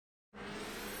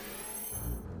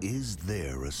Is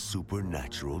there a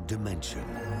supernatural dimension?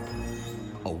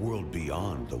 A world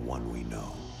beyond the one we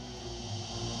know?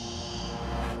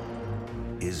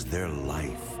 Is there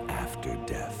life after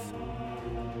death?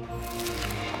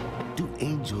 Do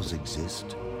angels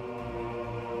exist?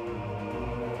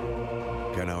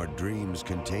 Can our dreams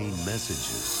contain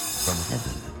messages from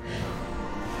heaven?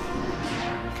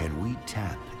 Can we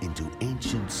tap into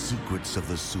ancient secrets of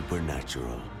the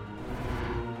supernatural?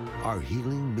 Are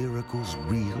healing miracles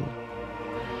real?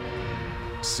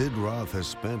 Sid Roth has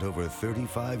spent over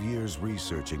 35 years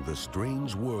researching the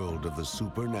strange world of the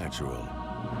supernatural.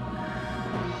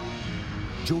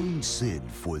 Join Sid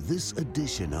for this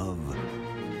edition of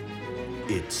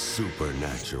It's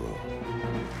Supernatural.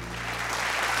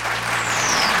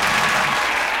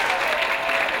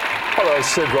 Hello,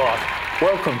 Sid Roth.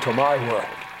 Welcome to my world,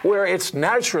 where it's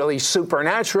naturally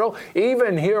supernatural,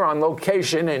 even here on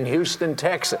location in Houston,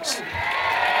 Texas.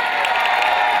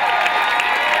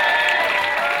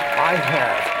 I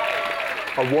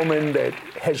have a woman that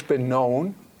has been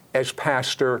known as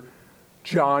Pastor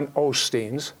John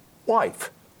Osteen's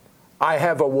wife. I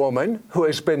have a woman who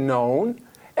has been known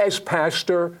as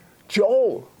Pastor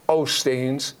Joel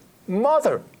Osteen's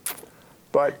mother.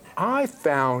 But I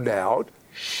found out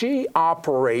she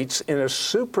operates in a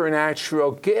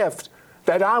supernatural gift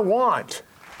that I want.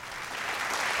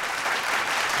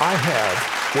 I have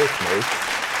with me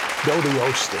Dodie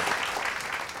Osteen.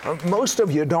 Most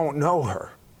of you don't know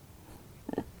her,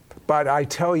 but I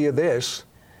tell you this,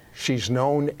 she's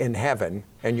known in heaven,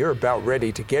 and you're about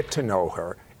ready to get to know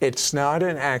her. It's not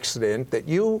an accident that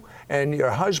you and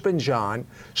your husband John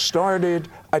started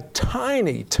a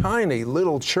tiny, tiny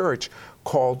little church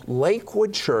called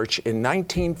Lakewood Church in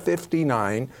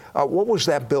 1959. What was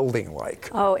that building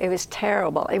like? Oh, it was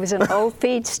terrible. It was an old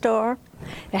feed store.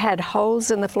 It had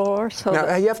holes in the floor. So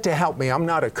now, you have to help me. I'm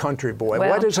not a country boy. Well,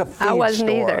 what is a feed store? I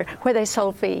wasn't either. Where they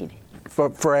sold feed.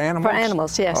 For animals? For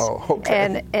animals, yes. Oh,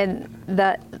 okay. And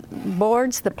the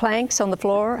boards, the planks on the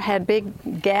floor had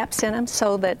big gaps in them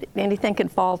so that anything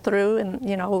could fall through, and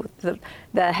you know,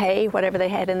 the hay, whatever they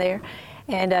had in there.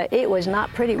 And it was not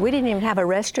pretty. We didn't even have a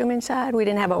restroom inside. We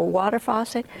didn't have a water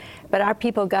faucet. But our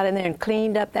people got in there and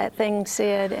cleaned up that thing,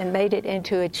 Sid, and made it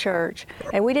into a church.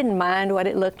 And we didn't mind what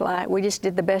it looked like. We just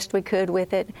did the best we could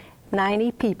with it.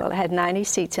 90 people. It had 90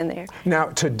 seats in there. Now,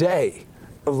 today,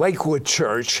 Lakewood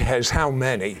Church has how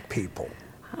many people?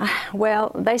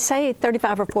 Well, they say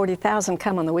 35 or 40,000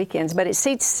 come on the weekends, but it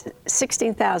seats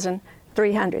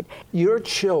 16,300. Your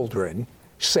children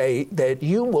say that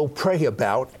you will pray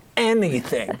about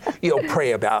anything. You'll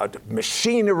pray about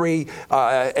machinery,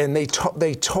 and they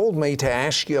told me to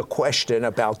ask you a question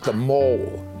about the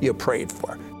mole you prayed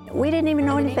for. We didn't even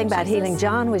know anything about healing.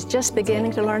 John was just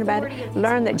beginning to learn about it,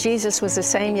 learn that Jesus was the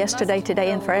same yesterday,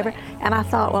 today, and forever. And I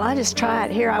thought, well, I'll just try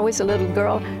it. Here I was a little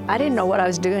girl. I didn't know what I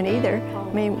was doing either.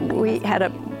 I mean, we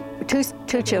had two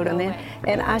children then.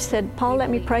 And I said, Paul, let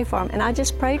me pray for them. And I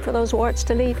just prayed for those warts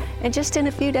to leave. And just in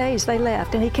a few days, they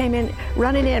left. And he came in,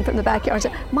 running in from the backyard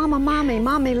and said, Mama,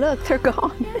 Mommy, look, they're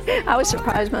gone. I was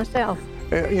surprised myself.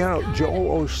 You know,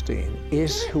 Joel Osteen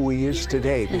is who he is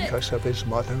today because of his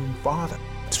mother and father.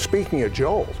 Speaking of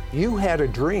Joel, you had a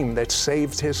dream that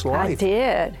saved his life. I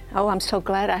did. Oh, I'm so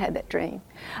glad I had that dream.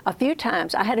 A few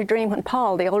times, I had a dream when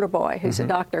Paul, the older boy, who's a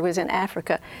doctor, was in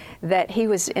Africa, that he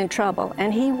was in trouble.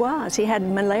 And he was. He had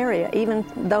malaria, even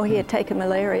though he had taken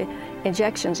malaria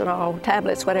injections and all,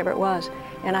 tablets, whatever it was.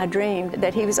 And I dreamed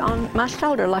that he was on my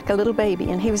shoulder like a little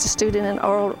baby, and he was a student in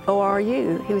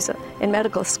ORU. He was in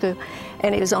medical school.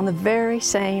 And it was on the very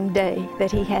same day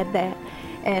that he had that.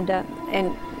 And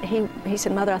he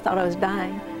said, Mother, I thought I was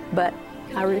dying, but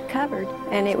I recovered.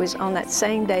 And it was on that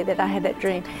same day that I had that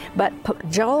dream. But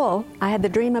Joel, I had the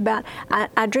dream about,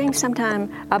 I dreamed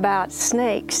sometime about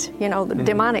snakes, you know, the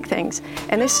demonic things.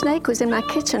 And this snake was in my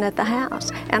kitchen at the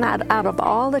house. And out of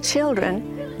all the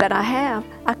children that I have,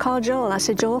 I called Joel and I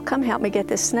said, Joel, come help me get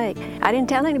this snake. I didn't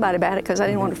tell anybody about it because I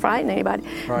didn't want to frighten anybody.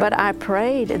 Right. But I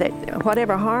prayed that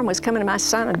whatever harm was coming to my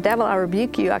son, the devil, I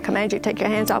rebuke you. I command you to take your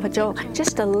hands off of Joel.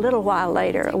 Just a little while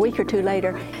later, a week or two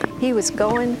later, he was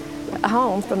going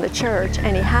home from the church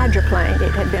and he hydroplaned.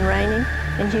 It had been raining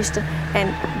in Houston,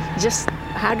 and just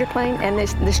hydroplaned, and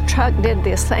this truck did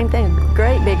the same thing,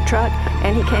 great big truck,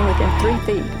 and he came within 3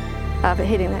 feet of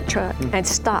hitting that truck and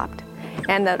stopped.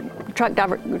 And the truck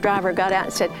driver got out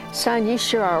and said, son, you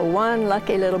sure are one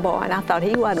lucky little boy. And I thought,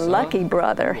 he wasn't lucky,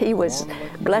 brother. He was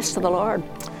blessed of the Lord.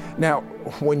 Now,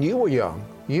 when you were young,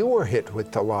 you were hit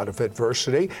with a lot of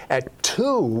adversity. At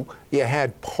 2, you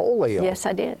had polio. Yes,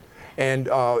 I did. And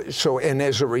and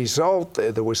as a result,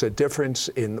 there was a difference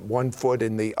in one foot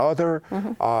and the other.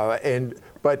 And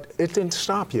But it didn't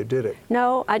stop you, did it?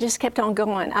 No, I just kept on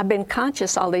going. I've been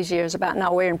conscious all these years about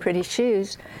not wearing pretty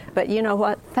shoes, but you know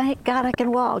what? Thank God I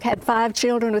can walk. Had 5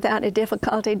 children without any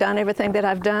difficulty, done everything that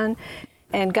I've done,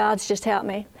 and God's just helped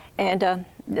me. And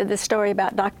the story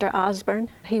about Dr. Osborne,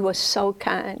 he was so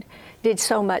kind, did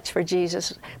so much for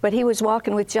Jesus. But he was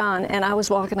walking with John, and I was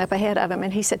walking up ahead of him,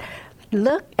 and he said,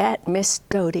 "Look at Miss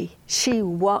Doty. She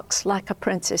walks like a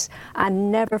princess." I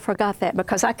never forgot that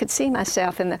because I could see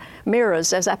myself in the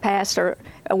mirrors as I passed her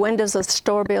windows of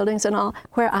store buildings and all,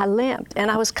 where I limped, and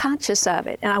I was conscious of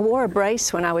it. And I wore a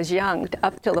brace when I was young,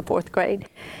 up till the 4th grade.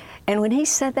 And when he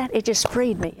said that, it just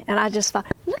freed me. And I just thought,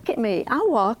 look at me, I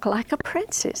walk like a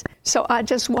princess. So I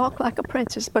just walk like a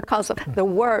princess because of the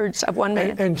words of one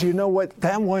man. And you know what?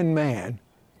 That one man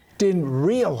didn't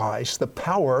realize the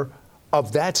power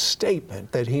of that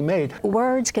statement that he made.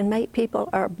 Words can make people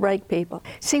or break people.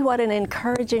 See what an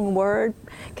encouraging word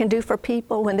can do for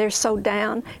people when they're so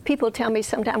down. People tell me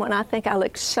sometimes when I think I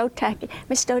look so tacky,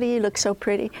 "Miss Doty, you look so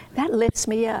pretty." That lifts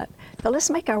me up. So let's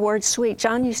make our words sweet.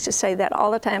 John used to say that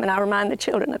all the time, and I remind the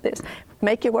children of this.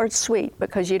 Make your words sweet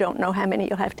because you don't know how many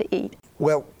you'll have to eat.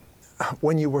 Well,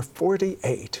 when you were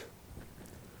 48,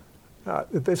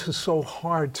 this is so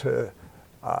hard to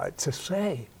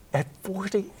say. At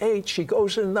 48, she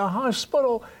goes in the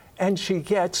hospital and she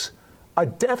gets a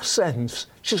death sentence.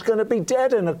 She's going to be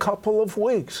dead in a couple of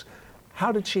weeks.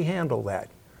 How did she handle that?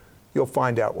 You'll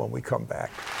find out when we come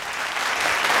back.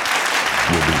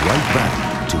 We'll be right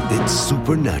back to It's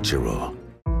Supernatural.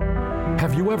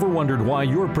 Have you ever wondered why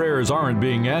your prayers aren't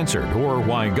being answered or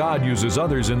why God uses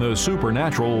others in the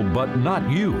supernatural but not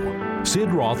you?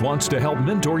 Sid Roth wants to help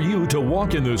mentor you to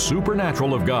walk in the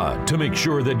supernatural of God to make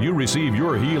sure that you receive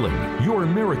your healing, your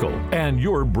miracle, and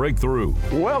your breakthrough.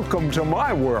 Welcome to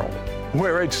my world,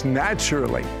 where it's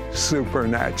naturally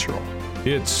supernatural.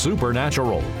 It's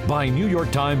Supernatural by New York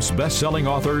Times best-selling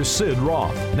author Sid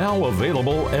Roth, now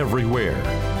available everywhere.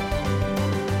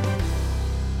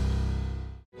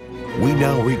 We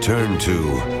now return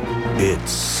to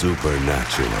It's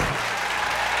Supernatural.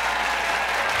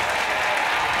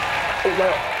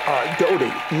 Well,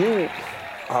 Doty,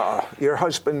 your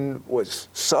husband was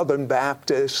Southern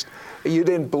Baptist. You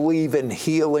didn't believe in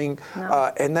healing,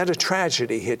 No. And then a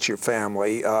tragedy hit your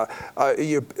family.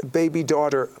 Your baby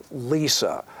daughter,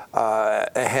 Lisa,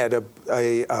 had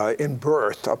in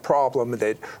birth a problem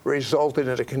that resulted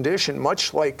in a condition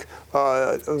much like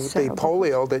the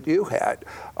polio that you had.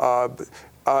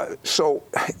 So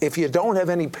if you don't have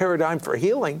any paradigm for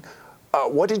healing,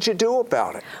 what did you do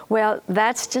about it? Well,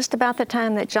 that's just about the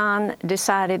time that John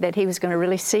decided that he was going to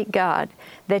really seek God,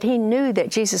 that he knew that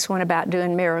Jesus went about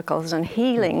doing miracles and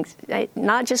healings,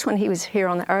 not just when he was here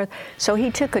on the earth. So he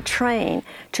took a train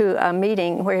to a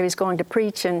meeting where he was going to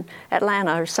preach in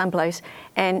Atlanta or someplace,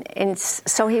 and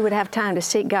so he would have time to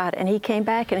seek God. And he came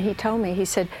back and he told me, he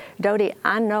said, "Doty,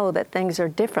 I know that things are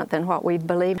different than what we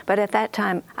believe, but at that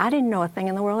time, I didn't know a thing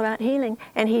in the world about healing,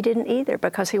 and he didn't either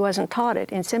because he wasn't taught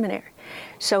it in seminary."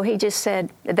 So he just said,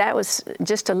 that was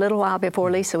just a little while before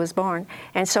Lisa was born.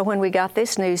 And so when we got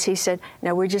this news, he said,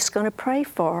 "Now we're just going to pray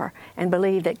for her and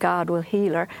believe that God will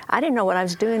heal her." I didn't know what I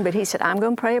was doing, but he said, "I'm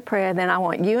going to pray a prayer, then I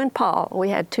want you and Paul," we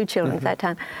had 2 children at that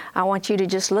time, "I want you to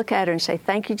just look at her and say,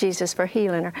 'Thank you, Jesus, for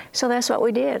healing her.'" So that's what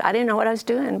we did. I didn't know what I was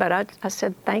doing, but I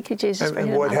said, "Thank you, Jesus, for healing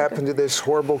her." And what happened to this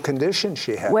horrible condition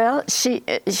she had? Well, she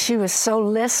was so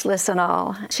listless and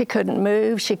all. She couldn't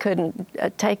move. She couldn't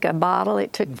take a bottle.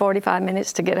 It took 45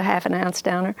 minutes to get a half an ounce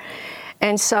down her.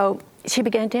 And so she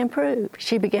began to improve.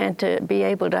 She began to be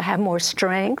able to have more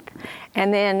strength.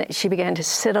 And then she began to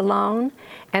sit alone.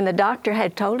 And the doctor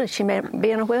had told her she may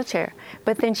be in a wheelchair.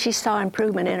 But then she saw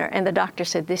improvement in her. And the doctor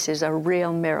said, "This is a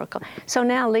real miracle." So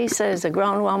now Lisa is a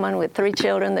grown woman with 3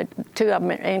 children, 2 of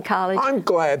them in college. I'm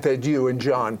glad that you and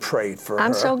John prayed for her.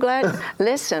 I'm so glad.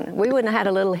 Listen, we wouldn't have had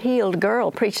a little healed girl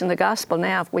preaching the gospel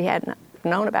now if we hadn't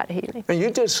known about healing. And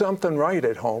you did something right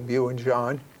at home, you and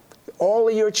John. All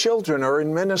of your children are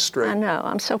in ministry. I know.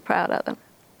 I'm so proud of them.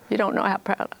 You don't know how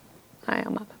proud I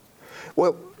am of them.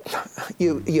 Well,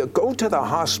 you go to the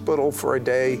hospital for a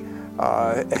day,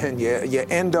 and you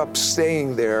end up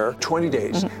staying there 20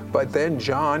 days. But then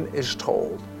John is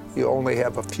told you only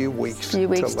have a few weeks to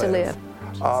live.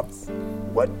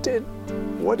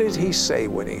 What did he say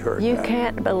when he heard that? You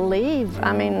can't believe,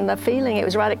 I mean, the feeling. It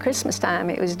was right at Christmas time.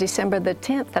 It was December the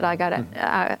 10th that I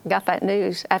got that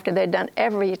news after they'd done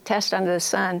every test under the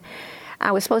sun.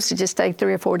 I was supposed to just take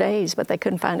 3 or 4 days, but they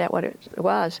couldn't find out what it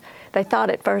was. They thought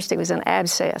at first it was an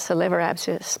abscess, a liver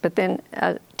abscess, but then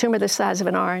a tumor the size of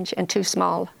an orange and 2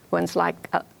 small ones like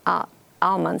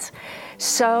almonds.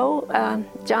 So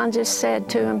John just said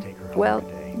to him, "Well,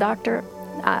 doctor,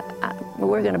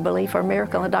 we're going to believe for a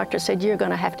miracle. And the doctor said, you're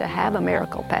going to have a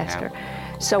miracle, Pastor.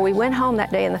 So we went home that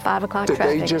day in the 5 o'clock traffic.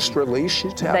 Did they just release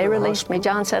you to They released me.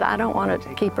 John said, I don't want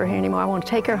to keep her here anymore. I want to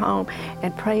take her home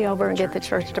and pray over and get the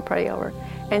church to pray over.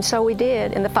 And so we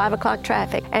did in the 5 o'clock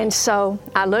traffic. And so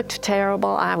I looked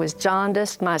terrible. I was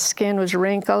jaundiced. My skin was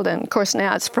wrinkled. And of course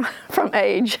now it's from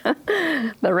age,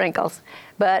 the wrinkles.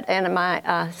 And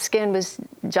my skin was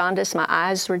jaundiced. My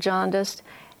eyes were jaundiced.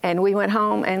 And we went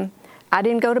home, and I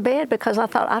didn't go to bed because I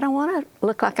thought, I don't want to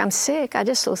look like I'm sick. I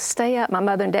just will stay up. My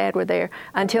mother and dad were there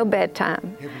until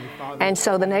bedtime. And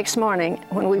so the next morning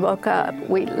when we woke up,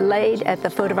 we laid at the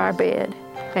foot of our bed.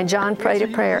 And John prayed a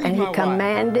prayer, and he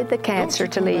commanded the cancer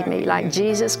to leave me. Like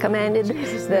Jesus commanded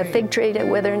the fig tree to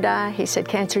wither and die, he said,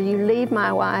 cancer, you leave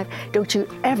my wife. Don't you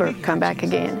ever come back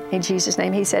again. In Jesus'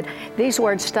 name. He said, these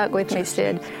words stuck with me,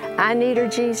 Sid. I need her,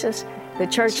 Jesus. The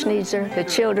church needs her, the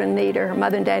children need her, her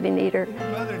mother and daddy need her,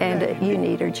 and you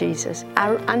need her, Jesus.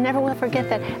 I never will forget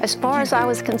that. As far as I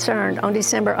was concerned, on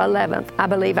December 11th, I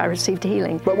believe I received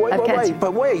healing of cancer.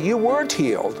 But wait, you weren't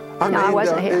healed. I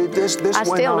wasn't healed. This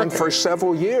went on for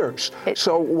several years.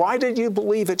 So why did you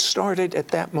believe it started at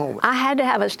that moment? I had to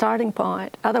have a starting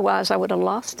point. Otherwise, I would have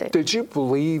lost it. Did you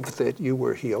believe that you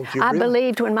were healed? I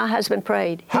believed when my husband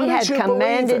prayed. He had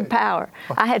commanded power.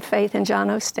 I had faith in John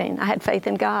Osteen. I had faith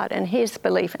in God and his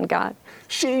belief in God.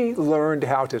 She learned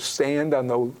how to stand on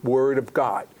the Word of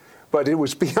God, but it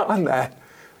was beyond that.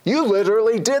 You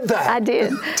literally did that. I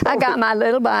did. I got my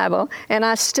little Bible, and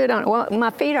I stood on it. Well, my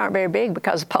feet aren't very big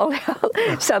because of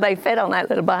polio, so they fit on that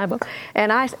little Bible.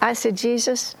 And I said,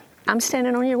 Jesus, I'm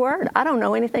standing on your Word. I don't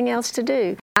know anything else to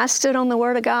do. I stood on the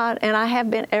Word of God, and I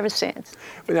have been ever since.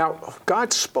 Now,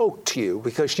 God spoke to you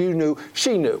because she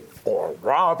knew. Oral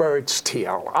Roberts,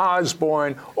 T.L.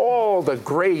 Osborne, all the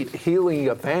great healing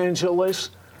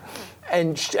evangelists,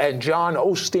 and John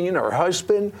Osteen, her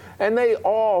husband, and they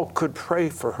all could pray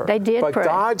for her. They did pray. But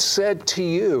God said to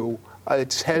you,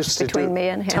 it has to do... Between me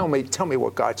and him. Tell me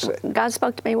what God said. God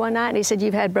spoke to me one night, and he said,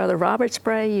 you've had Brother Roberts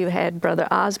pray, you had Brother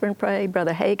Osborne pray,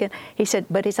 Brother Hagin. He said,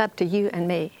 but it's up to you and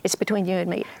me. It's between you and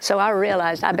me. So I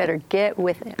realized I better get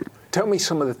with it. Tell me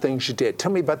some of the things you did.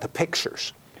 Tell me about the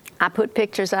pictures. I put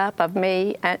pictures up of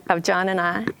me, of John and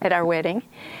I at our wedding.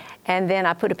 And then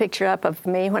I put a picture up of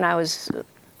me when I was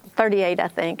 38, I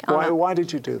think. Why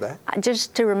did you do that?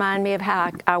 Just to remind me of how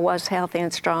I was healthy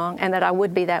and strong, and that I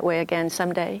would be that way again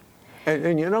someday.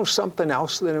 And you know something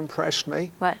else that impressed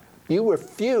me? What? You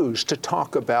refused to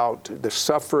talk about the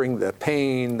suffering, the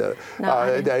pain,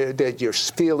 that you're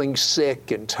feeling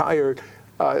sick and tired.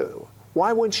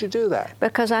 Why wouldn't you do that?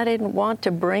 Because I didn't want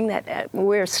to bring that.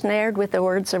 We're snared with the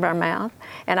words of our mouth,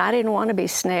 and I didn't want to be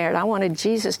snared. I wanted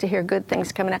Jesus to hear good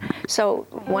things coming out. So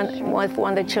one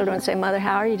of the children would say, Mother,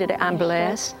 how are you today? I'm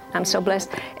blessed. I'm so blessed.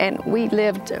 And we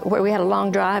lived where we had a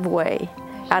long driveway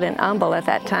out in Humble at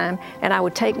that time, and I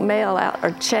would take mail out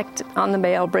or checked on the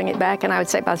mail, bring it back, and I would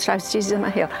say, by the stripes of Jesus, I'm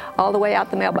healed. All the way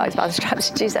out the mailbox, by the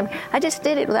stripes of Jesus. I just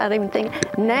did it without even thinking.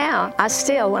 Now, I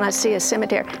still, when I see a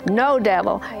cemetery, no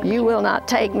devil, you will not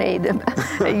take me.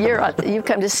 You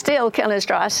come to steal, kill, and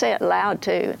destroy. I say it loud,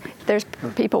 too. If there's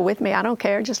people with me, I don't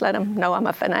care. Just let them know I'm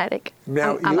a fanatic.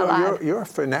 Now, you're a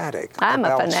fanatic. I'm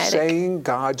a fanatic. Saying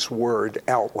God's word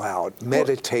out loud,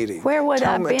 meditating. Where would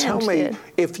I be? Tell me,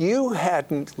 if you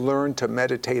hadn't learned to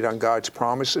meditate on God's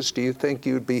promises, do you think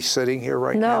you'd be sitting here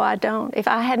right now? No, I don't. If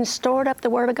I hadn't stored up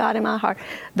the Word of God in my heart,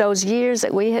 those years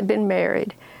that we had been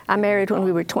married, I married when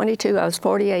we were 22, I was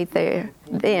 48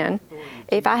 then.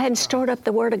 If I hadn't stored up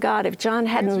the Word of God, if John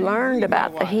hadn't learned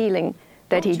about the healing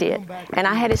that he did, and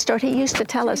I had it stored, he used to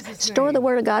tell us, store the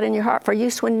Word of God in your heart for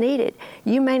use when needed.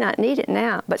 You may not need it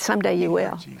now, but someday you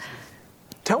will.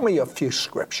 Tell me a few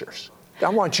scriptures. I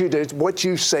want you to, what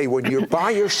you say when you're by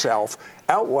yourself,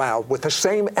 out loud, with the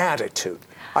same attitude.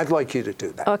 I'd like you to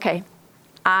do that. Okay.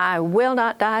 I will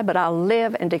not die, but I'll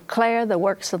live and declare the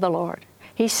works of the Lord.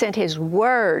 He sent His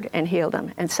Word and healed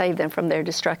them and saved them from their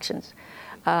destructions.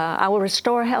 I will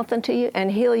restore health unto you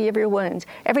and heal you of your wounds.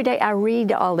 Every day I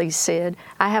read all these, Sid.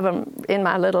 I have them in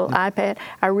my little iPad.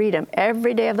 I read them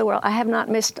every day of the world. I have not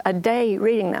missed a day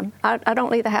reading them. I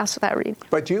don't leave the house without reading.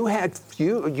 But you had,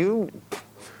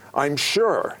 I'm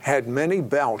sure, had many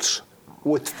bouts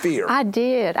with fear. I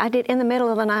did. In the middle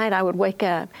of the night, I would wake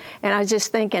up, and I was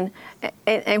just thinking,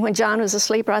 and when John was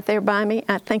asleep right there by me,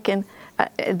 I'm thinking,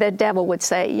 the devil would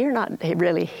say, you're not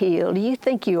really healed. You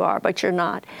think you are, but you're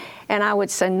not. And I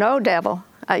would say, no, devil,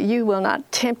 you will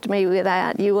not tempt me with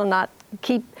that. You will not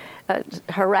keep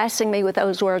harassing me with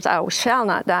those words. I shall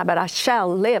not die, but I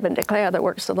shall live and declare the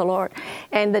works of the Lord.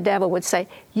 And the devil would say,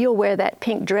 you'll wear that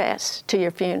pink dress to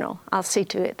your funeral. I'll see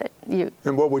to it that you.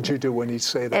 And what would you do when he'd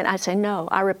say that? And I say, no,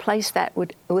 I replaced that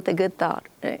with a good thought,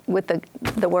 with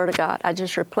the Word of God. I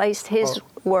just replaced his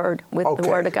word with the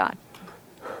Word of God.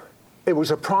 It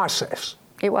was a process.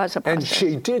 It was a process. And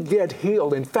she did get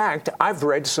healed. In fact, I've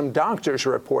read some doctor's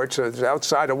reports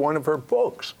outside of one of her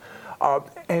books.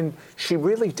 And she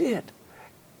really did.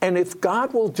 And if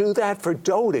God will do that for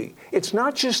Dodie, it's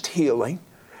not just healing.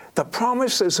 The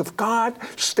promises of God,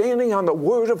 standing on the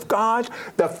Word of God,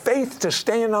 the faith to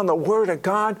stand on the Word of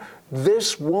God,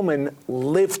 this woman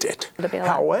lived it.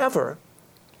 However,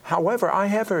 I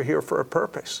have her here for a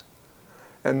purpose.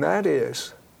 And that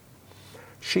is,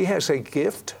 she has a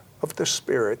gift of the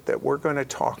Spirit that we're going to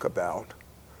talk about.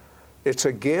 It's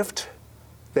a gift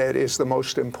that is the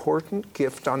most important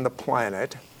gift on the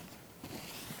planet.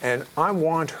 And I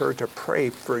want her to pray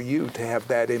for you to have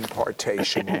that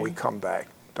impartation when we come back.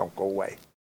 Don't go away.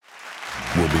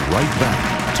 We'll be right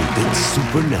back to It's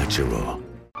Supernatural.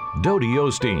 Dodie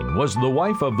Osteen was the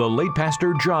wife of the late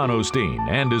pastor John Osteen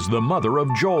and is the mother of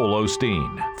Joel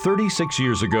Osteen. 36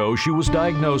 years ago, she was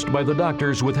diagnosed by the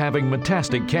doctors with having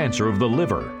metastatic cancer of the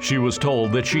liver. She was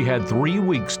told that she had 3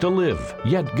 weeks to live,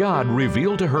 yet God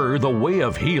revealed to her the way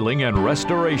of healing and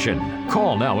restoration.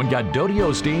 Call now and get Dodie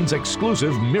Osteen's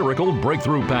exclusive Miracle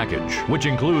Breakthrough Package, which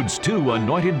includes 2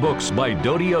 anointed books by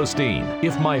Dodie Osteen,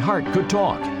 If My Heart Could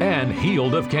Talk and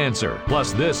Healed of Cancer,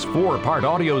 plus this 4-part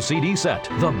audio CD set,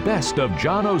 The Best of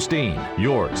John Osteen.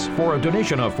 Yours for a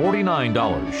donation of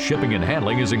 $49. Shipping and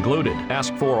handling is included.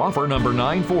 Ask for offer number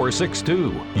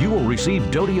 9462. You will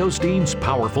receive Dodie Osteen's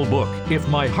powerful book, If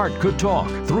My Heart Could Talk.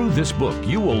 Through this book,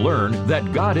 you will learn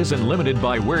that God isn't limited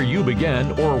by where you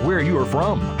began or where you are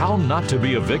from, how not to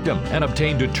be a victim, and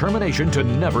obtain determination to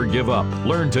never give up.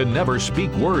 Learn to never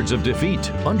speak words of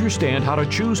defeat. Understand how to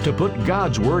choose to put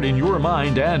God's word in your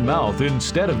mind and mouth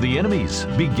instead of the enemy's.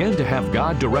 Begin to have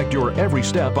God direct your every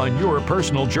step on your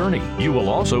personal journey. You will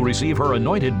also receive her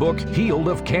anointed book, Healed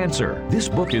of Cancer. This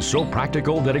book is so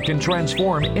practical that it can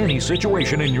transform any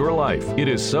situation in your life. It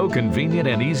is so convenient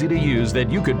and easy to use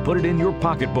that you could put it in your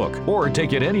pocketbook or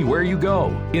take it anywhere you go.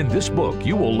 In this book,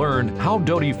 you will learn how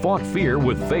Dodie fought fear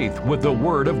with faith with the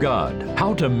Word of God,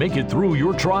 how to make it through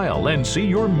your trial and see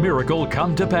your miracle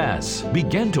come to pass.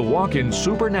 Begin to walk in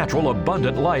supernatural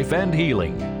abundant life and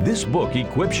healing. This book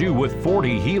equips you with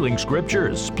 40 healing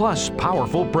scriptures, plus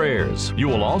powerful prayers. You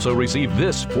will also receive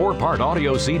this 4-part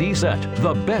audio CD set,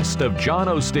 The Best of John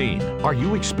Osteen. Are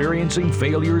you experiencing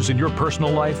failures in your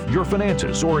personal life, your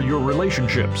finances, or your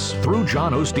relationships? Through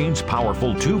John Osteen's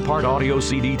powerful 2-part audio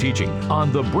CD teaching,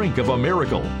 On the Brink of a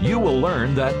Miracle, you will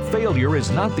learn that failure is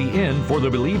not the end for the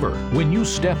believer. When you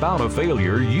step out of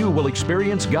failure, you will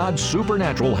experience God's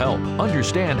supernatural help.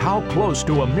 Understand how close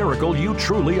to a miracle you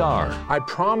truly are. I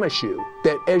promise you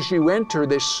that as you enter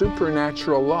this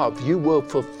supernatural love, you will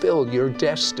fulfill your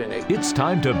destiny. It's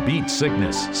time to beat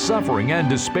sickness, suffering, and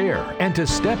despair, and to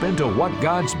step into what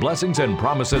God's blessings and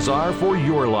promises are for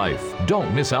your life.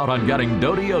 Don't miss out on getting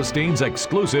Dodie Osteen's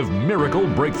exclusive Miracle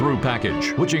Breakthrough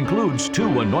Package, which includes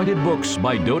 2 anointed books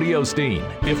by Dodie Osteen,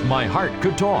 If My Heart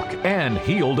Could Talk and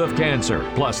Healed of Cancer,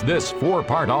 plus this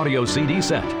 4-part audio CD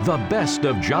set, The Best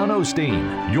of John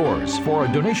Osteen. Yours for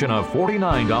a donation of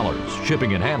 $49.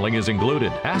 Shipping and handling is included.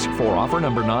 Ask for offer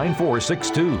number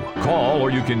 9462. Call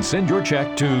or you can send your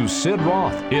check to Sid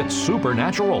Roth. It's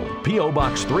Supernatural. P.O.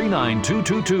 Box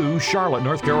 39222, Charlotte,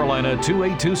 North Carolina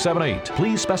 28278.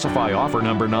 Please specify offer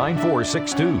number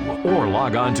 9462 or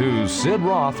log on to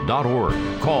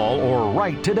sidroth.org. Call or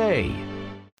write today.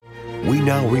 We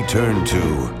now return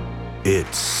to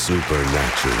It's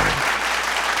Supernatural.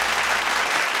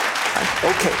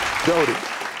 Okay, Dodie,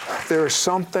 there's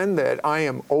something that I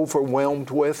am overwhelmed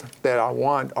with that I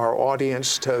want our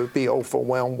audience to be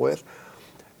overwhelmed with.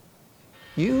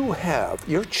 You have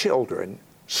your children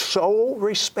so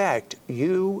respect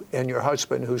you and your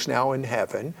husband who's now in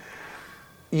heaven.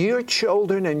 Your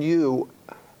children and you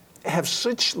have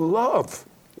such love,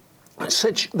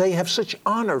 they have such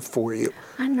honor for you.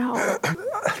 I know.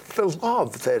 The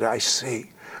love that I see.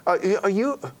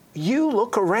 You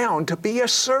look around to be a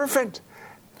servant.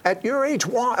 At your age,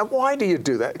 why do you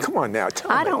do that? Come on now,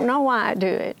 tell me. I don't know why I do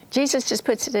it. Jesus just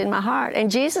puts it in my heart, and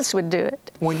Jesus would do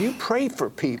it. When you pray for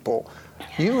people,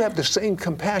 you have the same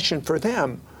compassion for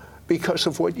them because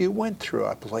of what you went through,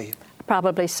 I believe.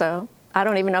 Probably so. I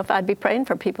don't even know if I'd be praying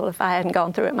for people if I hadn't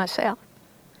gone through it myself.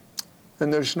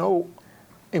 And there's no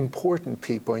important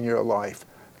people in your life.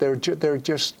 They're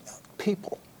just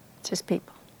people. Just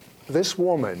people. This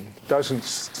woman doesn't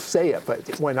say it,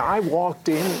 but when I walked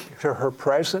into her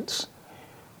presence,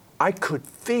 I could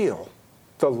feel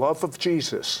the love of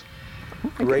Jesus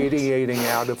radiating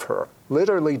out of her.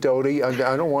 Literally, Dodie,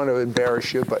 I don't want to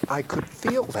embarrass you, but I could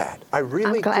feel that. I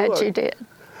really could. I'm glad you did.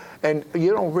 And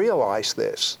you don't realize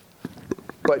this,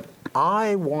 but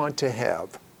I want to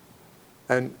have,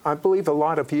 and I believe a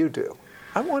lot of you do,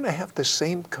 I want to have the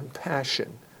same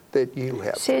compassion that you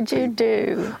have. Sid, you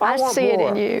do. I want see more.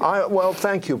 it in you. Well,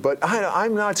 thank you, but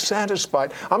I'm not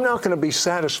satisfied. I'm not going to be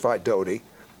satisfied,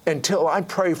 until I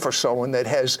pray for someone that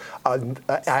has an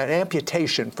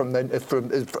amputation from the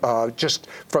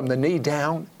knee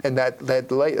down, and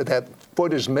that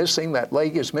foot is missing, that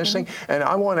leg is missing, and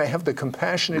I want to have the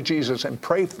compassion of Jesus and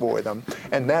pray for them,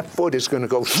 and that foot is going to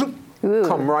go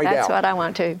come right out. That's what I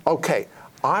want to. Okay,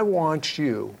 I want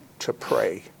you to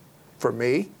pray for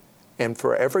me and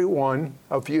for every one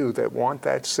of you that want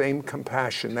that same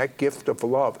compassion, that gift of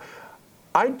love.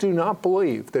 I do not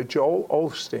believe that Joel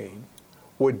Osteen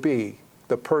would be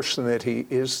the person that he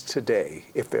is today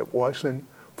if it wasn't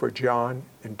for John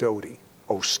and Dodie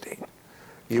Osteen.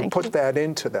 You put that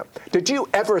into them. Did you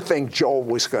ever think Joel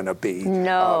was going to be?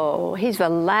 No, he's the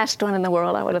last one in the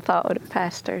world I would have thought would have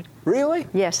pastored. Really?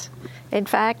 Yes. In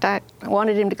fact, I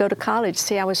wanted him to go to college.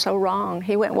 See, I was so wrong.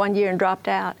 He went 1 year and dropped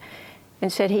out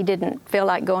and said he didn't feel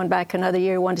like going back another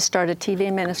year, wanted to start a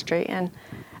TV ministry. And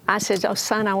I said, oh,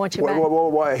 son, I want you back.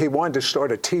 Well, he wanted to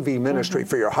start a TV ministry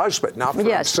for your husband, not for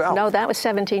himself. No, that was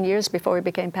 17 years before he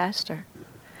became pastor.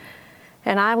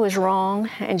 And I was wrong,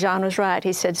 and John was right.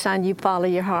 He said, son, you follow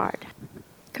your heart.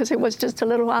 Because it was just a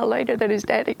little while later that his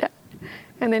daddy died.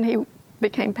 And then he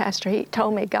became pastor. He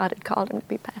told me God had called him to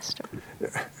be pastor.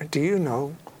 Do you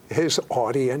know his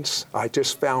audience, I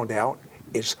just found out,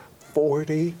 is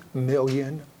 40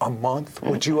 million a month?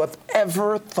 Would you have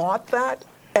ever thought that?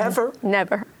 Ever?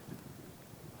 Never.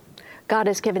 God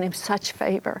has given him such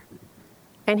favor.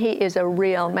 And he is a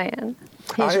real man.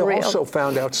 He's real. I also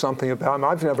found out something about him.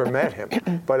 I've never met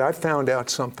him, but I found out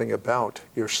something about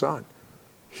your son.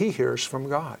 He hears from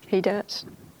God. He does.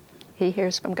 He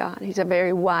hears from God. He's a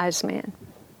very wise man.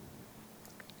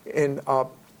 And I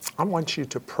want you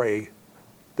to pray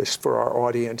this for our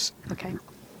audience. Okay.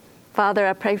 Father,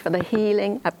 I pray for the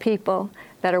healing of people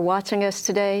that are watching us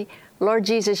today. Lord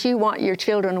Jesus, you want your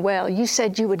children well. You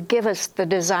said you would give us the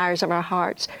desires of our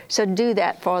hearts. So do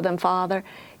that for them, Father.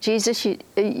 Jesus,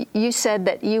 you said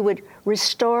that you would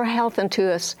restore health unto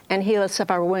us and heal us of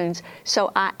our wounds.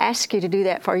 So I ask you to do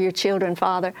that for your children,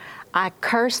 Father. I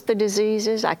curse the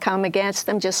diseases. I come against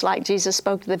them just like Jesus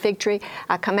spoke to the fig tree.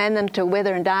 I command them to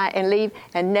wither and die and leave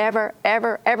and never,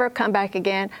 ever, ever come back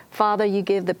again. Father, you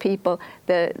give the people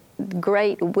the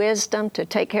great wisdom to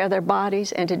take care of their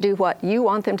bodies and to do what you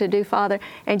want them to do, Father.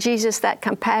 And Jesus, that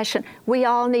compassion, we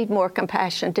all need more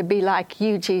compassion to be like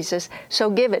you, Jesus. So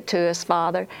give it to us,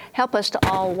 Father. Help us to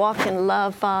all walk in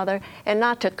love, Father, and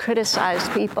not to criticize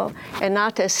people and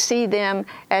not to see them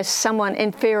as someone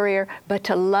inferior, but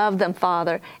to love them,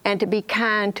 Father, and to be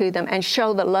kind to them and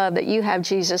show the love that you have,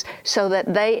 Jesus, so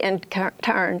that they in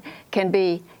turn can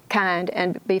be kind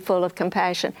and be full of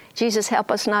compassion. Jesus, help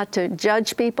us not to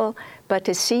judge people, but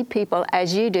to see people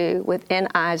as you do within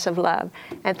eyes of love.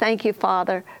 And thank you,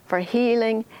 Father, for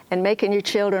healing and making your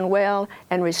children well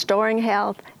and restoring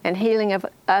health and healing of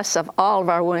us of all of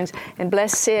our wounds. And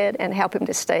bless Sid and help him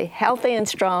to stay healthy and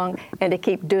strong and to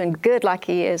keep doing good like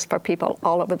he is for people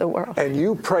all over the world. And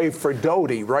you pray for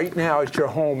Dodie right now at your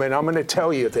home, and I'm going to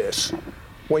tell you this.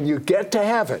 When you get to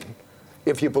heaven,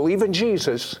 if you believe in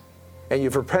Jesus, and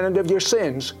you've repented of your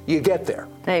sins, you get there.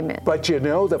 Amen. But you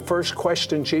know the first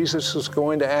question Jesus is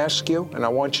going to ask you, and I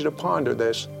want you to ponder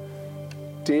this,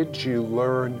 did you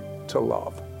learn to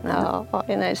love? Oh,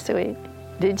 isn't that sweet?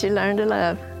 Did you learn to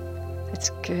love?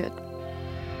 It's good.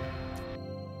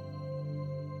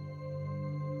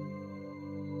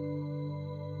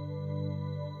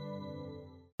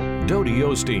 Dodie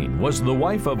Osteen was the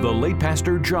wife of the late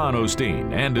pastor John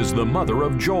Osteen and is the mother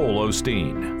of Joel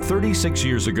Osteen. 36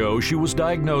 years ago, she was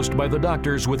diagnosed by the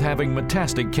doctors with having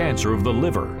metastatic cancer of the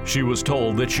liver. She was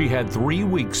told that she had 3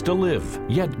 weeks to live.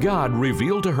 Yet God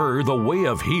revealed to her the way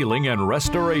of healing and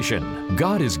restoration.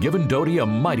 God has given Dodie a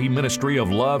mighty ministry of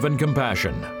love and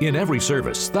compassion. In every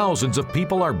service, thousands of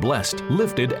people are blessed,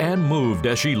 lifted, and moved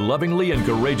as she lovingly and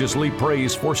courageously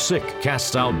prays for sick,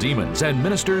 casts out demons, and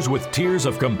ministers with tears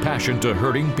of compassion to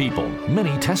hurting people.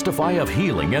 Many testify of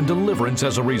healing and deliverance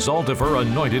as a result of her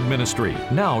anointed ministry.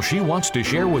 Now she wants to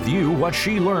share with you what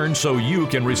she learned so you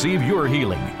can receive your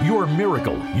healing, your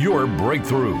miracle, your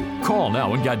breakthrough. Call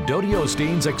now and get Dodie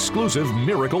Osteen's exclusive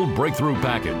Miracle Breakthrough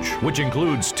Package, which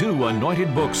includes 2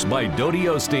 anointed books by Dodie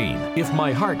Osteen, If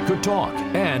My Heart Could Talk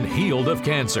and Healed of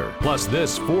Cancer, plus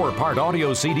this 4-part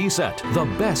audio CD set, The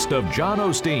Best of John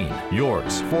Osteen.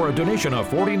 Yours for a donation of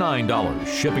 $49.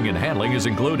 Shipping and handling is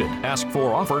included. Ask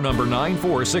for offer number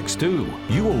 9462.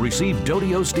 You will receive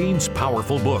Dodie Osteen's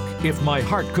powerful book, If My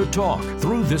Heart Could Talk.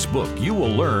 Through this book, you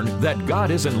will learn that God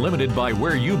isn't limited by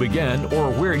where you began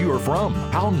or where you are from,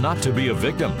 how not to be a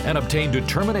victim, and obtain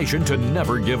determination to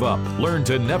never give up. Learn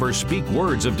to never speak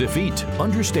words of defeat.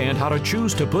 Understand how to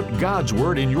choose to put God's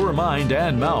word in your mind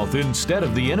and mouth instead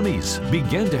of the enemy's.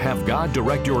 Begin to have God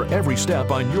direct your every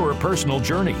step on your personal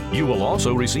journey. You will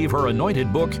also receive her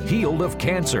anointed book, Healed of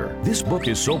Cancer. This book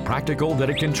is so practical that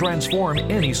it can transform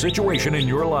any situation in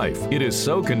your life. It is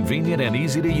so convenient and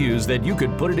easy to use that you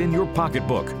could put it in your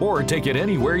pocketbook or take it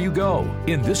anywhere you go.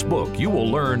 In this book, you will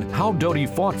learn how Dodie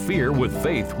fought fear with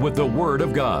faith with the Word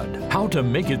of God, how to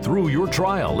make it through your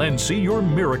trial and see your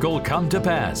miracle come to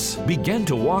pass. Begin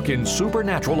to walk in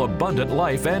supernatural abundant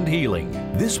life and healing.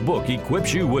 This book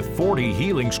equips you with 40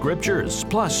 healing scriptures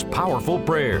plus powerful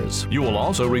prayers. You will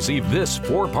also receive this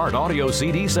 4-part audio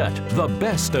CD set, The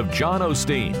Best of John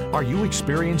Osteen. Are you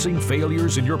experiencing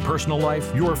failures in your personal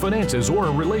life, your finances, or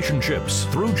relationships?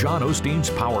 Through John Osteen's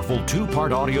powerful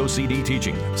 2-part audio CD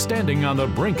teaching, Standing on the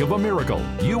Brink of a Miracle,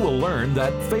 you will learn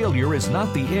that failure is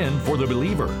not the end for the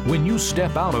believer. When you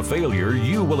step out of failure,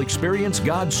 you will experience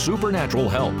God's supernatural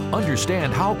help.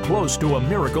 Understand how close to a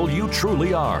miracle you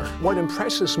truly are. What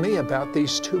impresses me about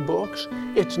these 2 books,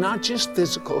 it's not just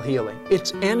physical healing.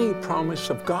 It's any promise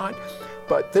of God.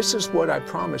 But this is what I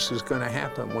promise is going to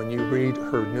happen when you read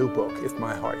her new book, If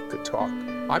My Heart Could Talk.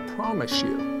 I promise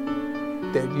you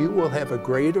that you will have a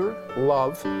greater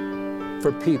love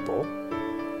for people.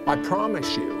 I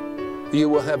promise you, you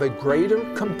will have a greater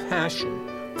compassion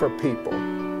for people.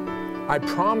 I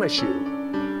promise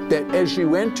you that as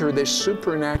you enter this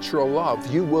supernatural love,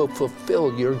 you will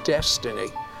fulfill your destiny.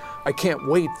 I can't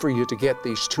wait for you to get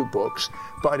these 2 books.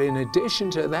 But in addition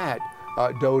to that,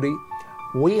 Dodie,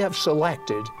 we have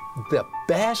selected the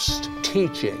best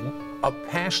teaching of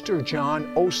Pastor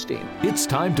John Osteen. It's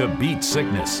time to beat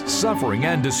sickness, suffering,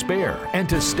 and despair, and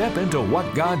to step into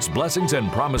what God's blessings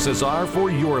and promises are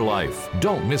for your life.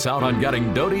 Don't miss out on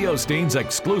getting Dodie Osteen's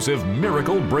exclusive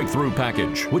Miracle Breakthrough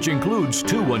Package, which includes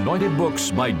 2 anointed books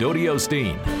by Dodie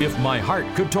Osteen, If My Heart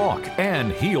Could Talk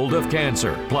and Healed of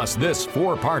Cancer, plus this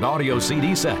 4-part audio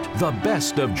CD set, The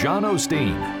Best of John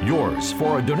Osteen. Yours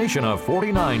for a donation of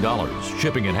 $49.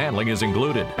 Shipping and handling is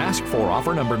included. Ask for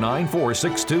offer number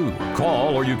 9462.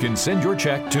 Call or you can send your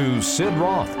check to Sid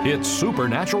Roth. It's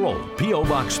Supernatural. P.O.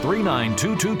 Box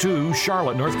 39222,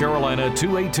 Charlotte, North Carolina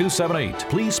 28278.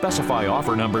 Please specify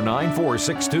offer number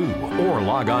 9462 or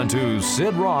log on to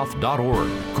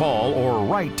sidroth.org. Call or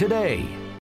write today.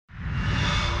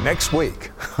 Next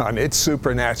week on It's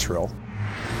Supernatural,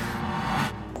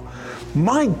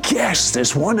 my guest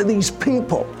is one of these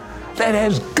people that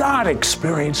has God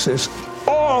experiences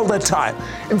all the time.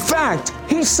 In fact,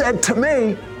 he said to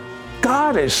me,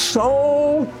 God is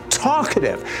so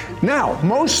talkative. Now,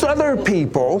 most other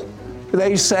people,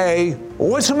 they say,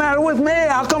 what's the matter with me?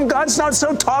 How come God's not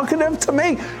so talkative to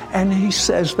me? And he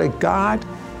says that God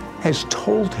has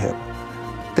told him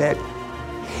that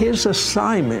his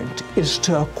assignment is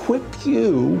to equip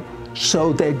you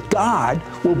so that God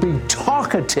will be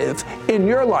talkative in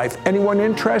your life. Anyone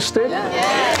interested?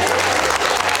 Yeah.